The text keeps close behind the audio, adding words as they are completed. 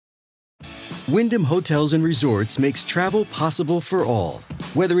Wyndham Hotels and Resorts makes travel possible for all.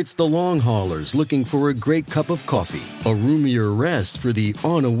 Whether it's the long haulers looking for a great cup of coffee, a roomier rest for the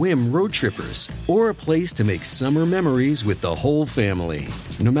on-a-whim road trippers, or a place to make summer memories with the whole family.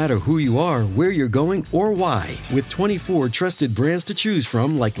 No matter who you are, where you're going, or why, with 24 trusted brands to choose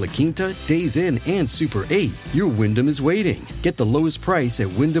from like La Quinta, Days Inn, and Super 8, your Wyndham is waiting. Get the lowest price at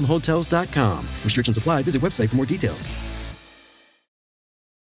WyndhamHotels.com. Restrictions apply. Visit website for more details.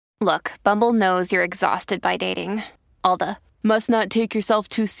 Look, Bumble knows you're exhausted by dating. All the, must not take yourself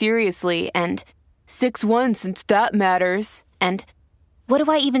too seriously, and 6'1" since that matters. And what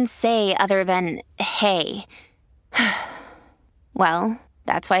do I even say other than, hey? Well,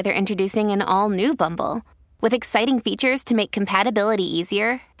 that's why they're introducing an all-new Bumble, with exciting features to make compatibility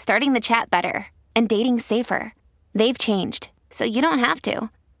easier, starting the chat better, and dating safer. They've changed, so you don't have to.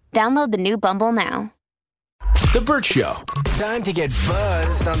 Download the new Bumble now. The Burt Show. Time to get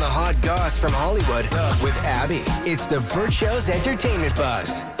buzzed on the hot goss from Hollywood with Abby. It's the Burt Show's entertainment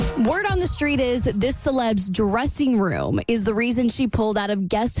buzz. Word on the street is this celeb's dressing room is the reason she pulled out of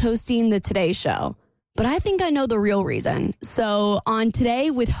guest hosting the Today Show. But I think I know the real reason. So on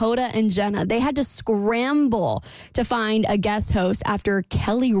Today with Hoda and Jenna, they had to scramble to find a guest host after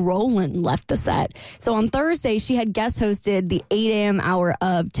Kelly Rowland left the set. So on Thursday, she had guest hosted the 8 a.m. hour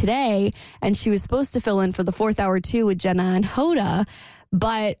of Today, and she was supposed to fill in for the 4th hour too with Jenna and Hoda.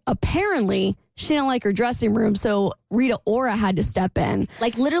 But apparently, she didn't like her dressing room, so Rita Ora had to step in.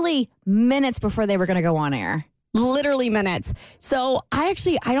 Like literally minutes before they were going to go on air. Literally minutes. So I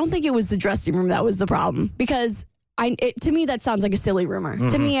don't think it was the dressing room that was the problem, because to me, that sounds like a silly rumor. Mm-hmm.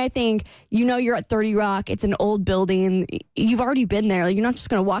 To me, I think, you're at 30 Rock. It's an old building. You've already been there. You're not just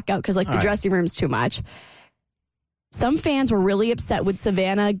going to walk out because the dressing room's too much. Some fans were really upset with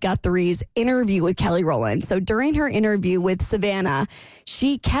Savannah Guthrie's interview with Kelly Rowland. So during her interview with Savannah,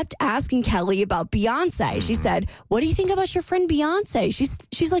 she kept asking Kelly about Beyonce. She said, "What do you think about your friend Beyonce?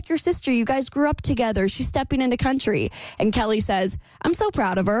 She's like your sister. You guys grew up together. She's stepping into country." And Kelly says, "I'm so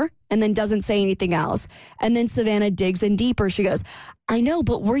proud of her," and then doesn't say anything else. And then Savannah digs in deeper. She goes, "I know,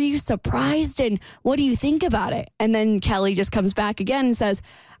 but were you surprised? And what do you think about it?" And then Kelly just comes back again and says,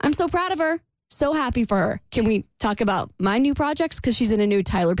 "I'm so proud of her. So happy for her. Can we talk about my new projects? Because she's in a new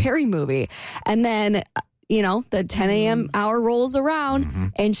Tyler Perry movie." And then, the 10 a.m. hour rolls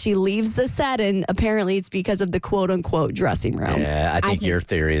around and she leaves the set. And apparently it's because of the quote unquote dressing room. Yeah, I think your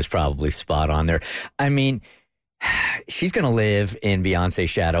theory is probably spot on there. I mean, she's going to live in Beyonce's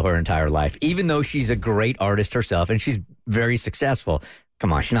shadow her entire life, even though she's a great artist herself and she's very successful.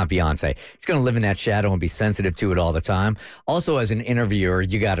 Come on, she's not Beyonce. She's going to live in that shadow and be sensitive to it all the time. Also, as an interviewer,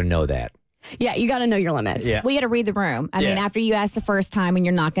 you got to know that. Yeah, you got to know your limits. Yeah. We got to read the room. I mean, after you ask the first time and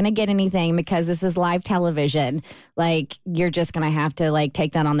you're not going to get anything because this is live television, you're just going to have to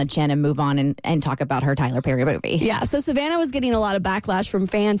take that on the chin and move on and talk about her Tyler Perry movie. Yeah, so Savannah was getting a lot of backlash from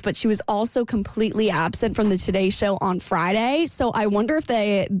fans, but she was also completely absent from the Today Show on Friday. So I wonder if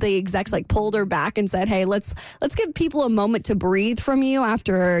the execs pulled her back and said, "Hey, let's give people a moment to breathe from you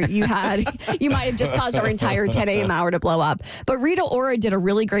after you might have just caused our entire 10 a.m. hour to blow up." But Rita Ora did a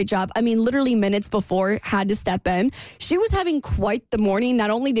really great job. I mean, literally minutes before, had to step in. She was having quite the morning. Not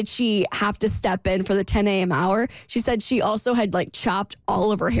only did she have to step in for the 10 a.m. hour, she said she also had chopped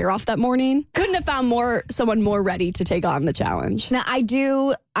all of her hair off that morning. Couldn't have found someone more ready to take on the challenge. Now,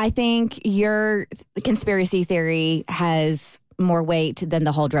 I think your conspiracy theory has more weight than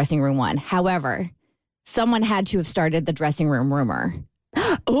the whole dressing room one. However, someone had to have started the dressing room rumor.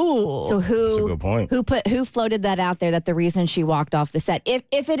 Oh, so that's a good point. Who floated that out there? That the reason she walked off the set,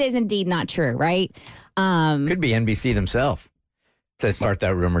 if it is indeed not true, right? Could be NBC themselves to start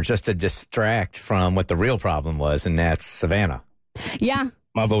that rumor just to distract from what the real problem was, and that's Savannah. Yeah.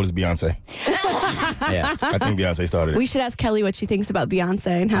 My vote is Beyonce. Yeah, I think Beyonce started it. We should ask Kelly what she thinks about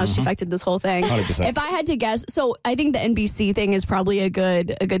Beyonce and how she affected this whole thing. 100%. If I had to guess, so I think the NBC thing is probably a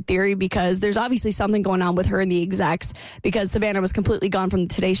good theory, because there's obviously something going on with her and the execs, because Savannah was completely gone from the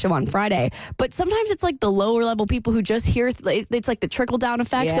Today Show on Friday. But sometimes it's the lower level people who just hear, it's the trickle down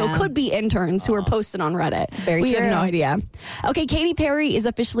effect. Yeah. So it could be interns who are posted on Reddit. We have no idea. Okay, Katy Perry is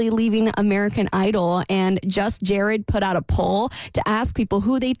officially leaving American Idol, and Just Jared put out a poll to ask people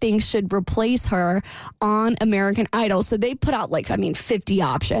who they think should replace her on American Idol. So they put out 50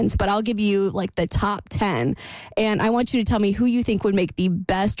 options, but I'll give you the top 10. And I want you to tell me who you think would make the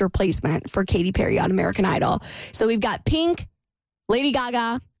best replacement for Katy Perry on American Idol. So we've got Pink, Lady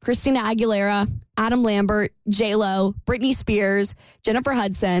Gaga, Christina Aguilera, Adam Lambert, J-Lo, Britney Spears, Jennifer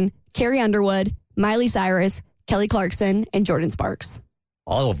Hudson, Carrie Underwood, Miley Cyrus, Kelly Clarkson, and Jordan Sparks.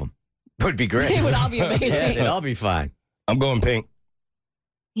 All of them would be great. It would all be amazing. Yeah, they'd all be fine. I'm going Pink.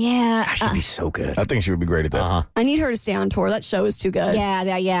 Yeah. Gosh, she'd be so good. I think she would be great at that. I need her to stay on tour. That show is too good.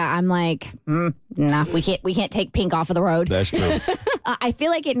 Yeah. I'm like, nah, we can't take Pink off of the road. That's true. I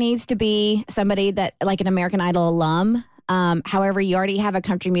feel like it needs to be somebody that, like an American Idol alum. However, you already have a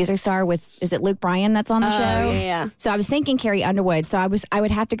country music star is it Luke Bryan that's on the show? Yeah. So I was thinking Carrie Underwood. So I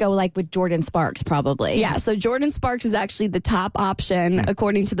would have to go like with Jordan Sparks probably. Yeah, so Jordan Sparks is actually the top option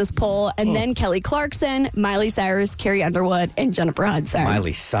according to this poll. And then Kelly Clarkson, Miley Cyrus, Carrie Underwood, and Jennifer Hudson.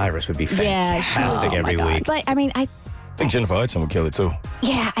 Miley Cyrus would be Yeah, fantastic every week. But I mean, I think Jennifer Hudson would kill it too.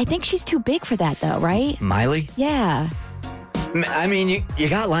 I think she's too big for that though, right? Miley? Yeah. I mean, you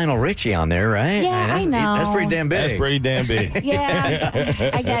got Lionel Richie on there, right? Yeah, I know. That's pretty damn big. That's pretty damn big. Yeah,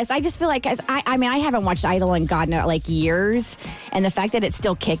 I guess. I just feel like, I mean, I haven't watched Idol in God knows, like years. And the fact that it's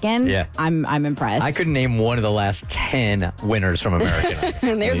still kicking, I'm impressed. I couldn't name one of the last 10 winners from American.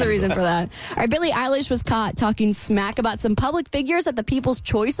 And there's a reason for that. All right, Billie Eilish was caught talking smack about some public figures at the People's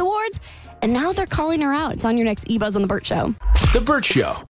Choice Awards, and now they're calling her out. It's on your next eBuzz on The Burt Show. The Burt Show.